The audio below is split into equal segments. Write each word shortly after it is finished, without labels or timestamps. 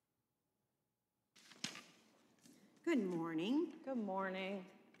Good morning. Good morning.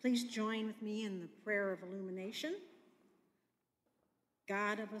 Please join with me in the prayer of illumination.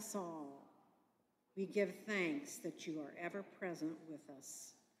 God of us all, we give thanks that you are ever present with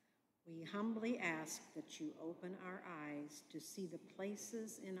us. We humbly ask that you open our eyes to see the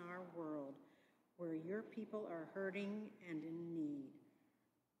places in our world where your people are hurting and in need.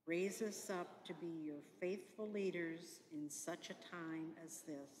 Raise us up to be your faithful leaders in such a time as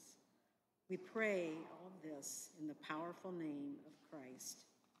this. We pray all this in the powerful name of Christ.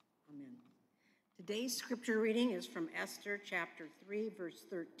 Amen. Today's scripture reading is from Esther chapter 3, verse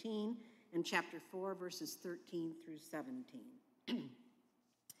 13, and chapter 4, verses 13 through 17.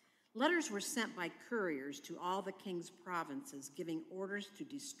 Letters were sent by couriers to all the king's provinces, giving orders to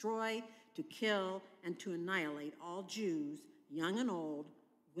destroy, to kill, and to annihilate all Jews, young and old,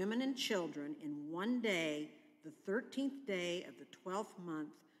 women and children, in one day, the 13th day of the 12th month,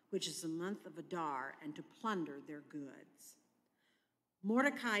 which is the month of Adar, and to plunder their goods.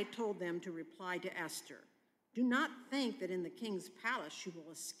 Mordecai told them to reply to Esther, "Do not think that in the king's palace you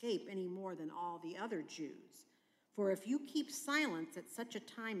will escape any more than all the other Jews. For if you keep silence at such a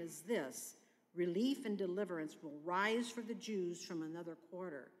time as this, relief and deliverance will rise for the Jews from another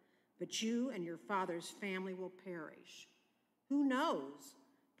quarter, but you and your father's family will perish. Who knows?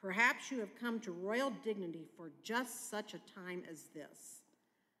 Perhaps you have come to royal dignity for just such a time as this."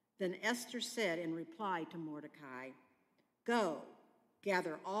 Then Esther said in reply to Mordecai, "Go,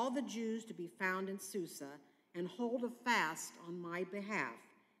 gather all the Jews to be found in Susa, and hold a fast on my behalf,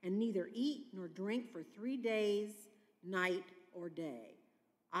 and neither eat nor drink for 3 days, night or day.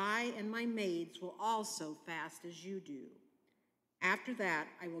 I and my maids will also fast as you do. After that,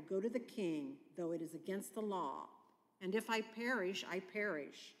 I will go to the king, though it is against the law, and if I perish, I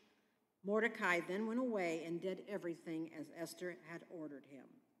perish." Mordecai then went away and did everything as Esther had ordered him.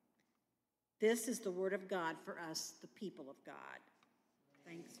 This is the word of God for us, the people of God.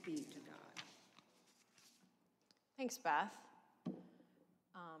 Thanks be to God. Thanks, Beth.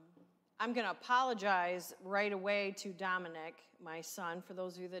 I'm going to apologize right away to Dominic, my son. For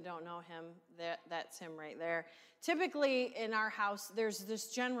those of you that don't know him, that's him right there. Typically in our house, there's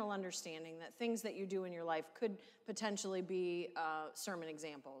this general understanding that things that you do in your life could potentially be sermon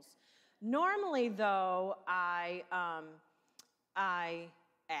examples. Normally, though, I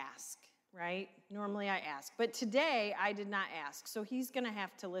ask. Right? Normally I ask. But today I did not ask. So he's going to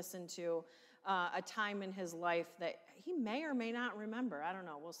have to listen to a time in his life that he may or may not remember. I don't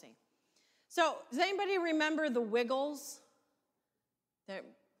know. We'll see. So does anybody remember the Wiggles?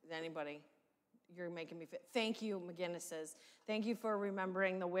 Anybody? You're making me fit. Thank you, McGinnis says. Thank you for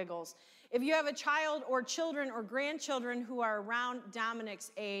remembering the Wiggles. If you have a child or children or grandchildren who are around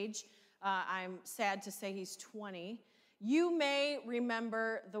Dominic's age, I'm sad to say he's 20, you may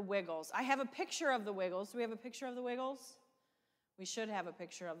remember the Wiggles. I have a picture of the Wiggles. Do we have a picture of the Wiggles? We should have a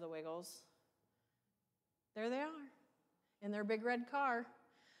picture of the Wiggles. There they are in their big red car.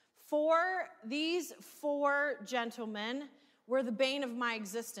 These four gentlemen were the bane of my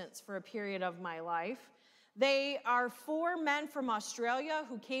existence for a period of my life. They are 4 men from Australia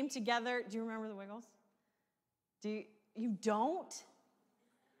who came together. Do you remember the Wiggles? You don't?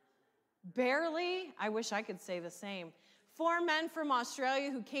 Barely? I wish I could say the same. 4 men from Australia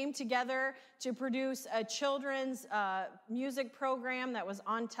who came together to produce a children's music program that was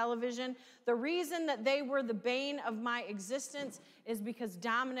on television. The reason that they were the bane of my existence is because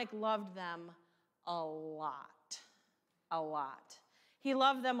Dominic loved them a lot. A lot. He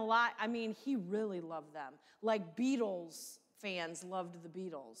loved them a lot. I mean, he really loved them. Like Beatles fans loved the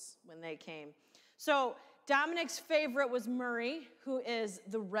Beatles when they came. So Dominic's favorite was Murray, who is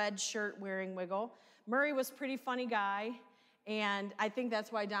the red shirt wearing Wiggle. Murray was a pretty funny guy, and I think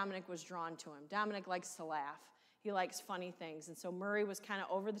that's why Dominic was drawn to him. Dominic likes to laugh. He likes funny things, and so Murray was kind of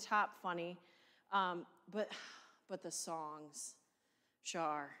over the top funny. But the songs,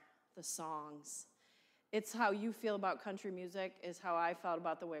 Shar, the songs. It's how you feel about country music is how I felt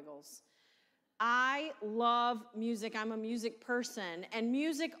about the Wiggles. I love music. I'm a music person, and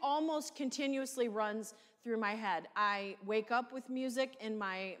music almost continuously runs through my head. I wake up with music in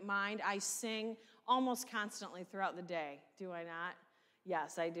my mind. I sing almost constantly throughout the day. Do I not?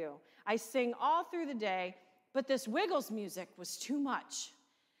 Yes, I do. I sing all through the day, but this Wiggles music was too much.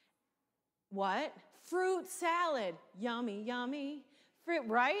 What? Fruit salad. Yummy, yummy. Fruit,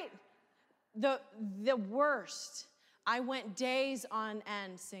 right? The worst. I went days on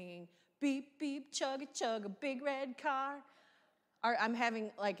end singing, beep, beep, chug, a big red car. I'm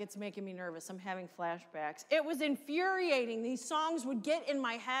having, it's making me nervous. I'm having flashbacks. It was infuriating. These songs would get in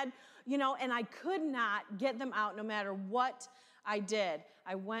my head, and I could not get them out no matter what I did.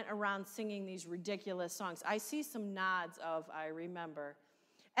 I went around singing these ridiculous songs. I see some nods of I remember.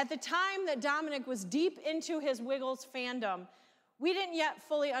 At the time that Dominic was deep into his Wiggles fandom, we didn't yet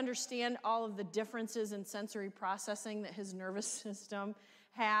fully understand all of the differences in sensory processing that his nervous system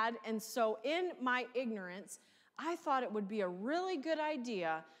had. And so in my ignorance, I thought it would be a really good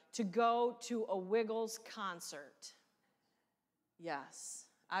idea to go to a Wiggles concert. Yes,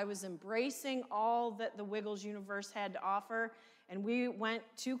 I was embracing all that the Wiggles universe had to offer, and we went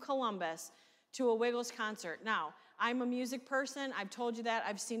to Columbus to a Wiggles concert. Now, I'm a music person. I've told you that.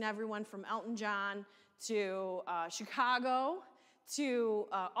 I've seen everyone from Elton John to Chicago to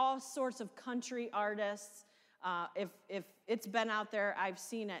all sorts of country artists. If it's been out there, I've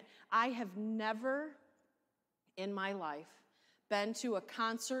seen it. I have never in my life been to a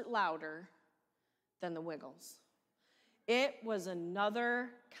concert louder than the Wiggles. It was another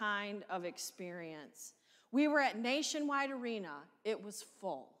kind of experience. We were at Nationwide Arena. It was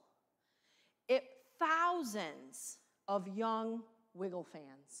full. Thousands of young Wiggle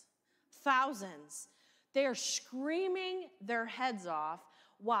fans. Thousands. They are screaming their heads off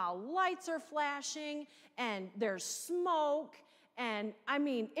while lights are flashing and there's smoke. And I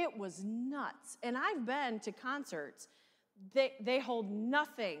mean, it was nuts. And I've been to concerts. They hold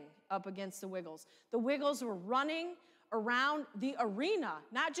nothing up against the Wiggles. The Wiggles were running around the arena,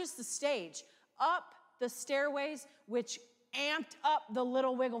 not just the stage, up the stairways, which amped up the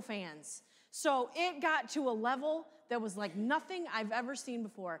little Wiggle fans. So it got to a level that was like nothing I've ever seen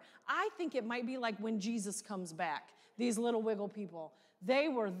before. I think it might be like when Jesus comes back, these little Wiggle people. They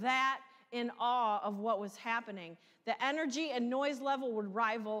were that in awe of what was happening. The energy and noise level would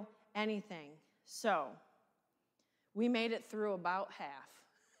rival anything. So we made it through about half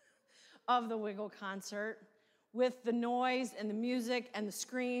of the Wiggle concert with the noise and the music and the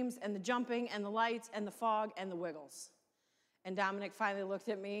screams and the jumping and the lights and the fog and the Wiggles. And Dominic finally looked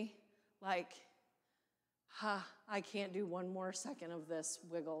at me like, I can't do one more second of this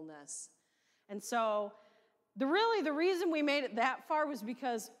Wiggleness. And so the reason we made it that far was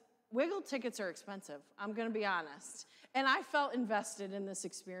because Wiggle tickets are expensive. I'm going to be honest. And I felt invested in this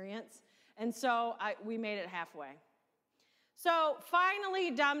experience. And so we made it halfway. So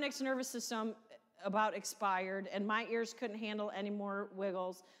finally, Dominic's nervous system about expired, and my ears couldn't handle any more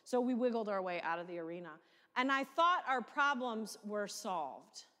Wiggles. So we wiggled our way out of the arena. And I thought our problems were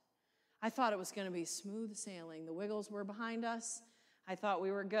solved. I thought it was going to be smooth sailing. The Wiggles were behind us. I thought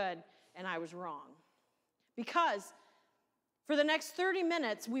we were good, and I was wrong. Because for the next 30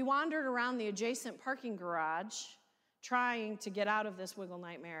 minutes, we wandered around the adjacent parking garage trying to get out of this Wiggle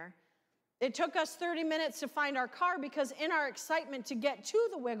nightmare. It took us 30 minutes to find our car because in our excitement to get to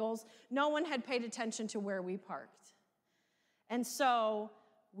the Wiggles, no one had paid attention to where we parked. And so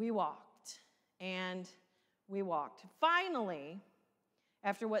we walked, and we walked. Finally,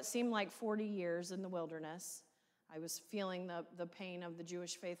 after what seemed like 40 years in the wilderness, I was feeling the pain of the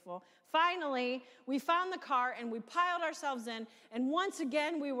Jewish faithful. Finally, we found the car and we piled ourselves in, and once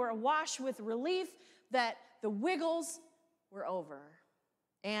again we were awash with relief that the Wiggles were over.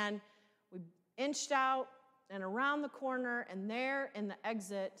 And we inched out and around the corner, and there in the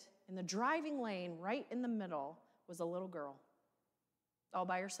exit, in the driving lane, right in the middle, was a little girl, all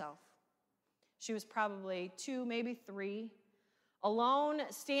by herself. She was probably 2, maybe 3, alone,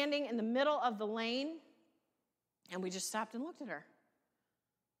 standing in the middle of the lane, and we just stopped and looked at her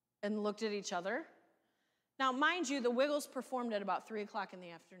and looked at each other. Now, mind you, the Wiggles performed at about 3 o'clock in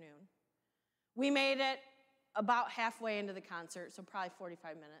the afternoon. We made it about halfway into the concert, so probably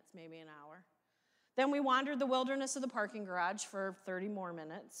 45 minutes, maybe an hour. Then we wandered the wilderness of the parking garage for 30 more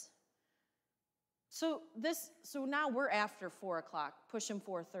minutes. So now we're after 4 o'clock, pushing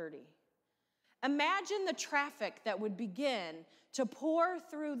 4:30. Imagine the traffic that would begin to pour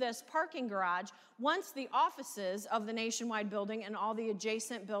through this parking garage once the offices of the Nationwide building and all the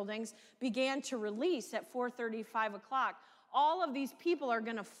adjacent buildings began to release at 4:30, 5 o'clock. All of these people are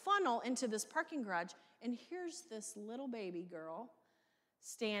going to funnel into this parking garage, and here's this little baby girl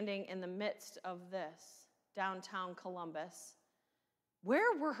standing in the midst of this downtown Columbus.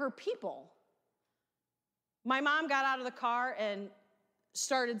 Where were her people? My mom got out of the car and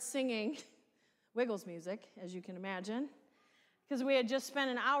started singing Wiggles music, as you can imagine, because we had just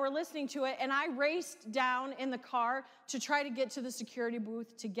spent an hour listening to it, and I raced down in the car to try to get to the security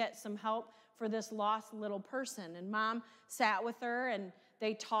booth to get some help for this lost little person. And Mom sat with her, and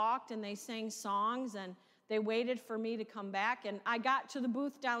they talked, and they sang songs, and they waited for me to come back. And I got to the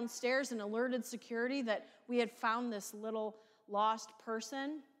booth downstairs and alerted security that we had found this little lost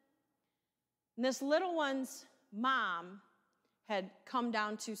person. And this little one's mom had come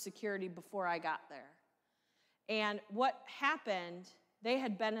down to security before I got there. And what happened they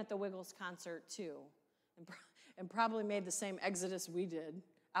had been at the Wiggles concert too, and probably made the same exodus we did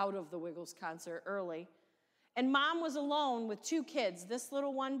out of the Wiggles concert early. And Mom was alone with 2 kids, this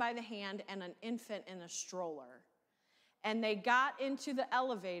little one by the hand and an infant in a stroller. And they got into the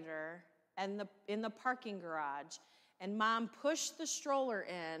elevator and in the parking garage, and Mom pushed the stroller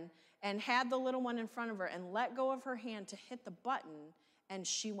in and had the little one in front of her and let go of her hand to hit the button, and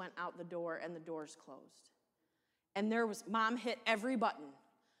she went out the door and the doors closed. And Mom hit every button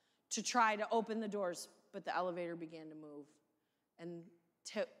to try to open the doors, but the elevator began to move and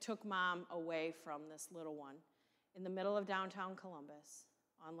took Mom away from this little one in the middle of downtown Columbus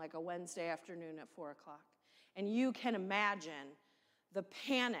on like a Wednesday afternoon at 4 o'clock. And you can imagine the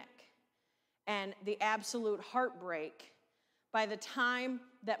panic and the absolute heartbreak by the time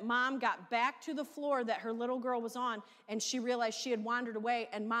that Mom got back to the floor that her little girl was on, and she realized she had wandered away,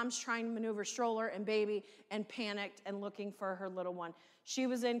 and Mom's trying to maneuver stroller and baby and panicked and looking for her little one. She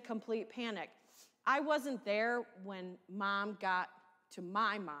was in complete panic. I wasn't there when Mom got to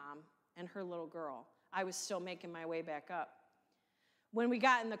my mom and her little girl. I was still making my way back up. When we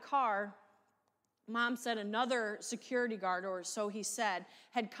got in the car, Mom said another security guard, or so he said,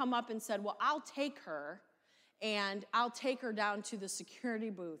 had come up and said, well, I'll take her, and I'll take her down to the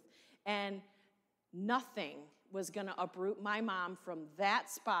security booth. And nothing was going to uproot my mom from that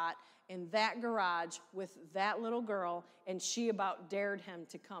spot in that garage with that little girl, and she about dared him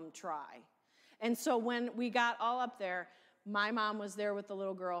to come try. And so when we got all up there, my mom was there with the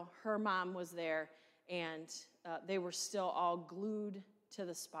little girl, her mom was there, and they were still all glued to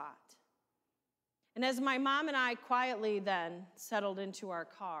the spot. And as my mom and I quietly then settled into our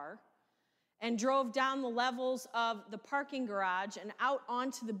car and drove down the levels of the parking garage and out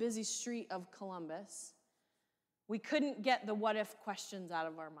onto the busy street of Columbus, we couldn't get the what if questions out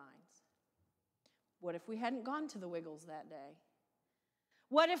of our minds. What if we hadn't gone to the Wiggles that day?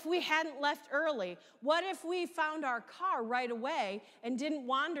 What if we hadn't left early? What if we found our car right away and didn't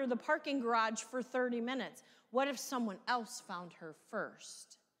wander the parking garage for 30 minutes? What if someone else found her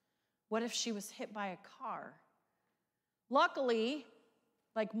first? What if she was hit by a car? Luckily,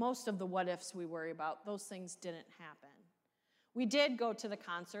 like most of the what ifs we worry about, those things didn't happen. We did go to the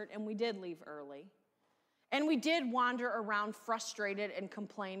concert and we did leave early. And we did wander around frustrated and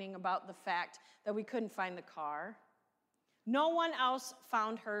complaining about the fact that we couldn't find the car. No one else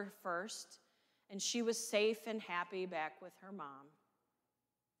found her first, and she was safe and happy back with her mom.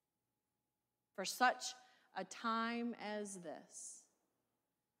 For such a time as this,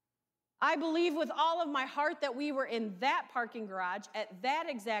 I believe with all of my heart that we were in that parking garage at that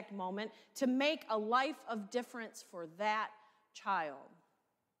exact moment to make a life of difference for that child.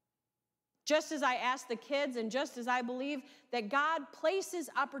 Just as I asked the kids, and just as I believe that God places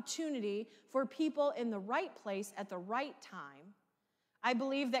opportunity for people in the right place at the right time, I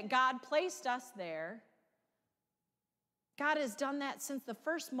believe that God placed us there. God has done that since the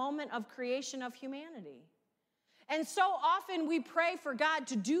first moment of creation of humanity. And so often we pray for God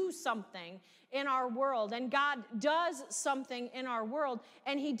to do something in our world, and God does something in our world,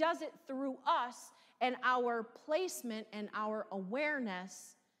 and He does it through us and our placement and our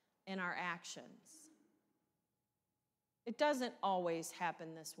awareness in our actions. It doesn't always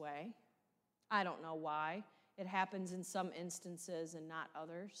happen this way. I don't know why. It happens in some instances and not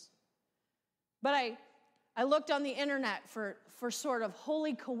others. But I looked on the internet for sort of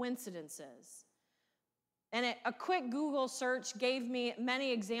holy coincidences. And a quick Google search gave me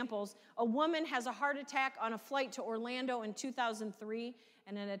many examples. A woman has a heart attack on a flight to Orlando in 2003,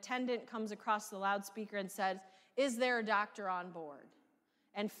 and an attendant comes across the loudspeaker and says, "Is there a doctor on board?"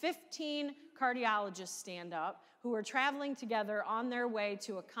 And 15 cardiologists stand up who are traveling together on their way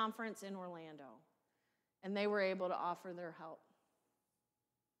to a conference in Orlando. And they were able to offer their help.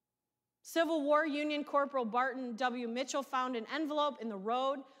 Civil War Union Corporal Barton W. Mitchell found an envelope in the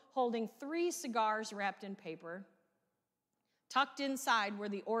road holding 3 cigars wrapped in paper. Tucked inside were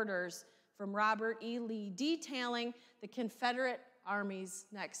the orders from Robert E. Lee detailing the Confederate Army's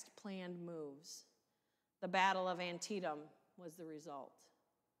next planned moves. The Battle of Antietam was the result.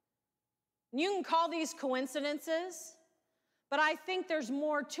 You can call these coincidences, but I think there's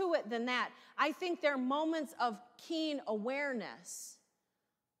more to it than that. I think they're moments of keen awareness.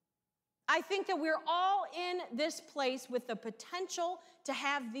 I think that we're all in this place with the potential to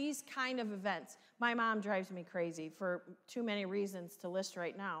have these kind of events. My mom drives me crazy for too many reasons to list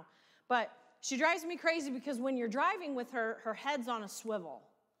right now. But she drives me crazy because when you're driving with her, her head's on a swivel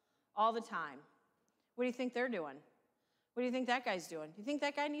all the time. What do you think they're doing? What do you think that guy's doing? Do you think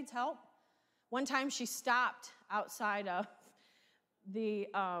that guy needs help? One time she stopped outside of the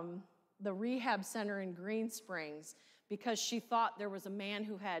rehab center in Green Springs because she thought there was a man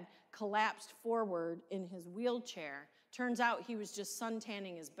who had collapsed forward in his wheelchair. Turns out he was just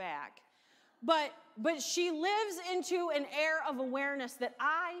suntanning his back. But she lives into an air of awareness that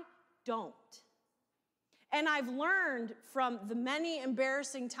I don't. And I've learned from the many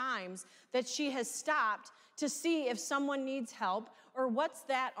embarrassing times that she has stopped to see if someone needs help or what's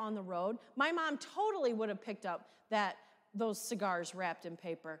that on the road. My mom totally would have picked up those cigars wrapped in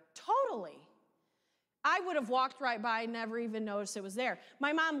paper. Totally. I would have walked right by and never even noticed it was there.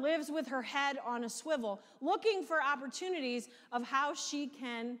 My mom lives with her head on a swivel, looking for opportunities of how she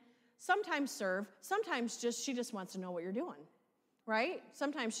can sometimes serve, sometimes she just wants to know what you're doing, right?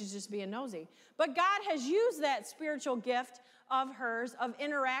 Sometimes she's just being nosy. But God has used that spiritual gift of hers, of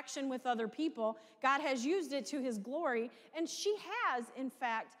interaction with other people. God has used it to his glory, and she has, in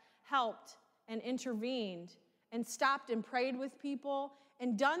fact, helped and intervened and stopped and prayed with people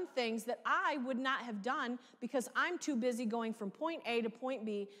and done things that I would not have done because I'm too busy going from point A to point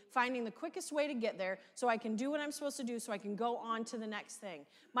B, finding the quickest way to get there so I can do what I'm supposed to do so I can go on to the next thing.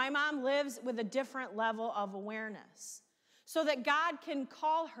 My mom lives with a different level of awareness. So that God can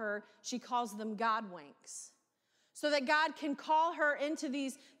call her, she calls them God winks. So that God can call her into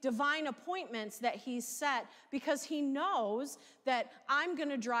these divine appointments that he's set because he knows that I'm going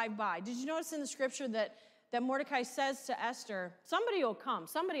to drive by. Did you notice in the scripture that Mordecai says to Esther, somebody will come,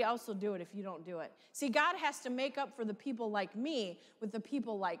 somebody else will do it if you don't do it. See, God has to make up for the people like me with the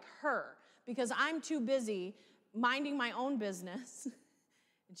people like her because I'm too busy minding my own business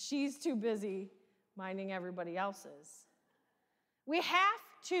and she's too busy minding everybody else's. We have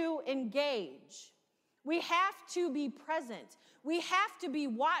to engage. We have to be present. We have to be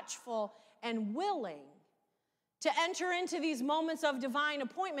watchful and willing to enter into these moments of divine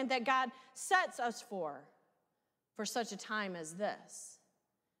appointment that God sets us for such a time as this.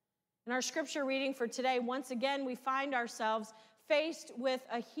 In our scripture reading for today, once again, we find ourselves faced with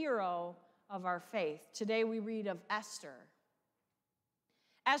a hero of our faith. Today we read of Esther.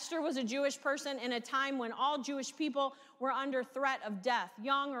 Esther was a Jewish person in a time when all Jewish people were under threat of death,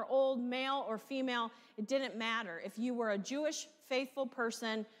 young or old, male or female. It didn't matter. If you were a Jewish faithful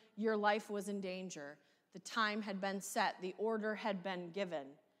person, your life was in danger. The time had been set. The order had been given.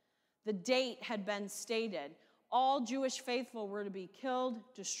 The date had been stated. All Jewish faithful were to be killed,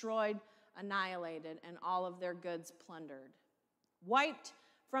 destroyed, annihilated, and all of their goods plundered. Wiped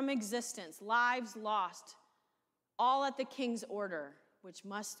from existence, lives lost, all at the king's order, which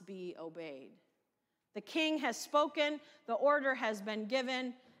must be obeyed. The king has spoken, the order has been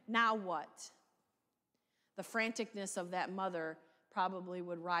given, now what? The franticness of that mother probably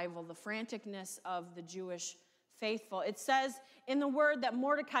would rival the franticness of the Jewish faithful. It says in the word that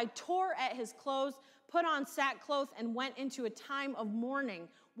Mordecai tore at his clothes, put on sackcloth, and went into a time of mourning.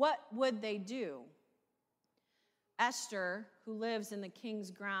 What would they do? Esther, who lives in the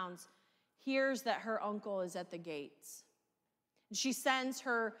king's grounds, hears that her uncle is at the gates. She sends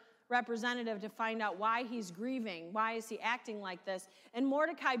her representative to find out why he's grieving. Why is he acting like this? And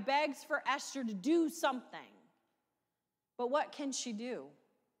Mordecai begs for Esther to do something. But what can she do?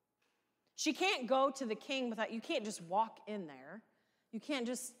 She can't go to the king you can't just walk in there. You can't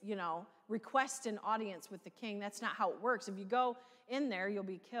just, request an audience with the king. That's not how it works. If you go in there, you'll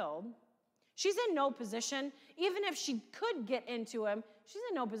be killed. She's in no position. Even if she could get into him, she's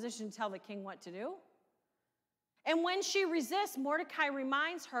in no position to tell the king what to do. And when she resists, Mordecai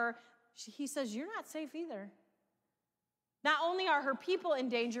reminds her, he says, you're not safe either. Not only are her people in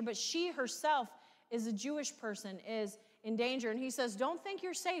danger, but she herself is a Jewish person, is in danger. And he says, don't think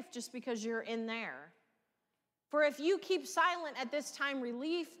you're safe just because you're in there. For if you keep silent at this time,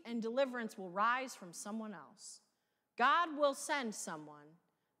 relief and deliverance will rise from someone else. God will send someone,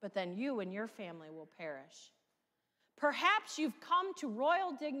 but then you and your family will perish. Perhaps you've come to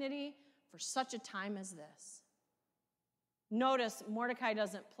royal dignity for such a time as this. Notice Mordecai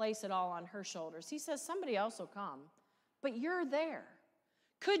doesn't place it all on her shoulders. He says somebody else will come, but you're there.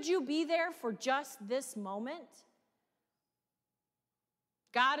 Could you be there for just this moment?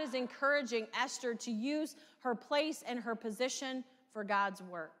 God is encouraging Esther to use her place and her position for God's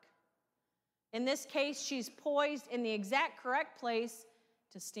work. In this case, she's poised in the exact correct place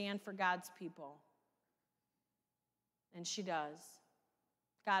to stand for God's people. And she does.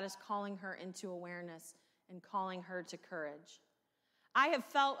 God is calling her into awareness and calling her to courage. I have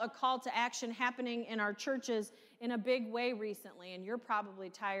felt a call to action happening in our churches in a big way recently, and you're probably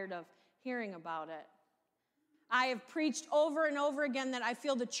tired of hearing about it. I have preached over and over again that I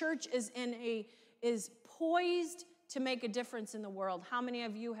feel the church is poised to make a difference in the world. How many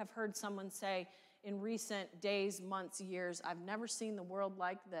of you have heard someone say in recent days, months, years, I've never seen the world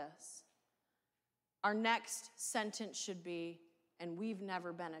like this? Our next sentence should be, and we've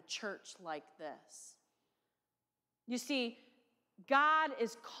never been a church like this. You see, God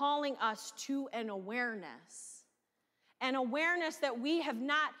is calling us to an awareness that we have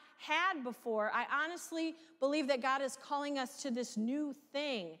not had before. I honestly believe that God is calling us to this new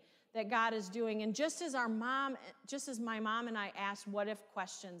thing that God is doing. And just as my mom and I asked what if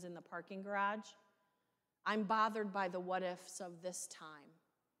questions in the parking garage, I'm bothered by the what ifs of this time,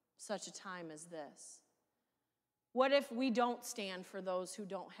 such a time as this. What if we don't stand for those who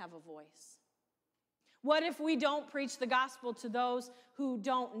don't have a voice? What if we don't preach the gospel to those who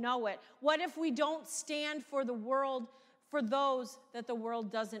don't know it? What if we don't stand for the world, for those that the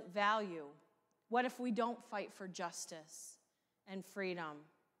world doesn't value? What if we don't fight for justice and freedom?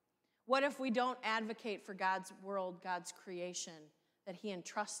 What if we don't advocate for God's world, God's creation that He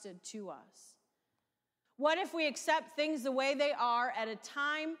entrusted to us? What if we accept things the way they are at a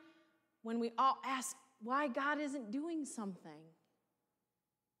time when we all ask why God isn't doing something?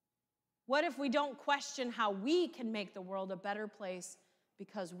 What if we don't question how we can make the world a better place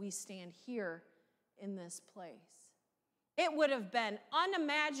because we stand here in this place? It would have been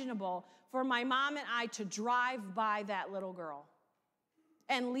unimaginable for my mom and I to drive by that little girl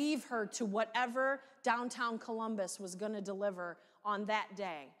and leave her to whatever downtown Columbus was going to deliver on that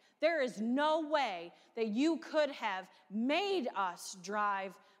day. There is no way that you could have made us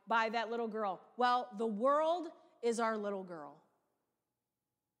drive by that little girl. Well, the world is our little girl.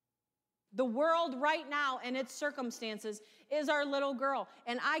 The world right now and its circumstances is our little girl.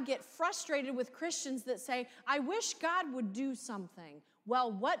 And I get frustrated with Christians that say, I wish God would do something. Well,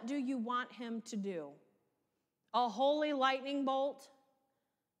 what do you want Him to do? A holy lightning bolt?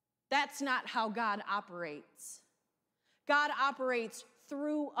 That's not how God operates. God operates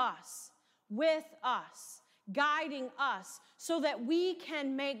through us, with us, guiding us so that we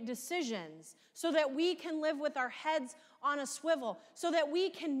can make decisions, so that we can live with our heads on a swivel, so that we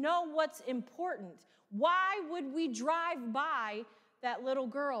can know what's important. Why would we drive by that little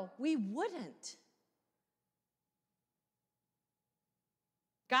girl? We wouldn't.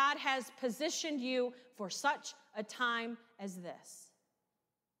 God has positioned you for such a time as this.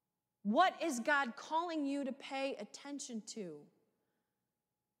 What is God calling you to pay attention to?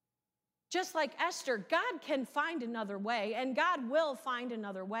 Just like Esther, God can find another way, and God will find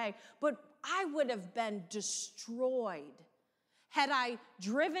another way, but I would have been destroyed had I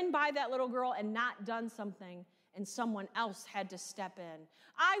driven by that little girl and not done something and someone else had to step in.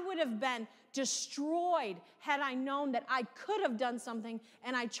 I would have been destroyed had I known that I could have done something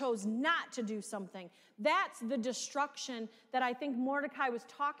and I chose not to do something. That's the destruction that I think Mordecai was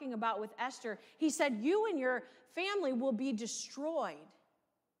talking about with Esther. He said, you and your family will be destroyed.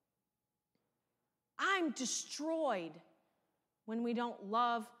 I'm destroyed when we don't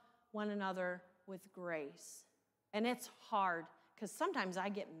love one another with grace. And it's hard because sometimes I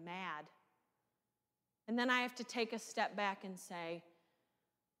get mad. And then I have to take a step back and say,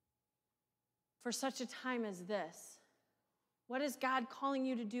 for such a time as this, what is God calling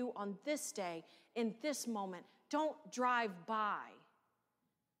you to do on this day, in this moment? Don't drive by.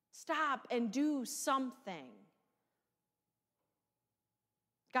 Stop and do something.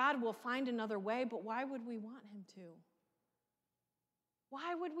 God will find another way, but why would we want Him to?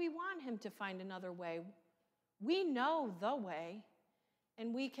 Why would we want Him to find another way? We know the way,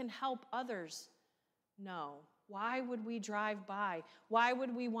 and we can help others know. Why would we drive by? Why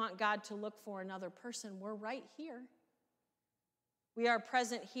would we want God to look for another person? We're right here. We are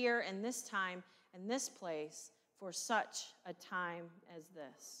present here in this time and this place for such a time as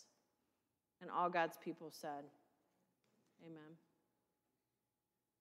this. And all God's people said, amen.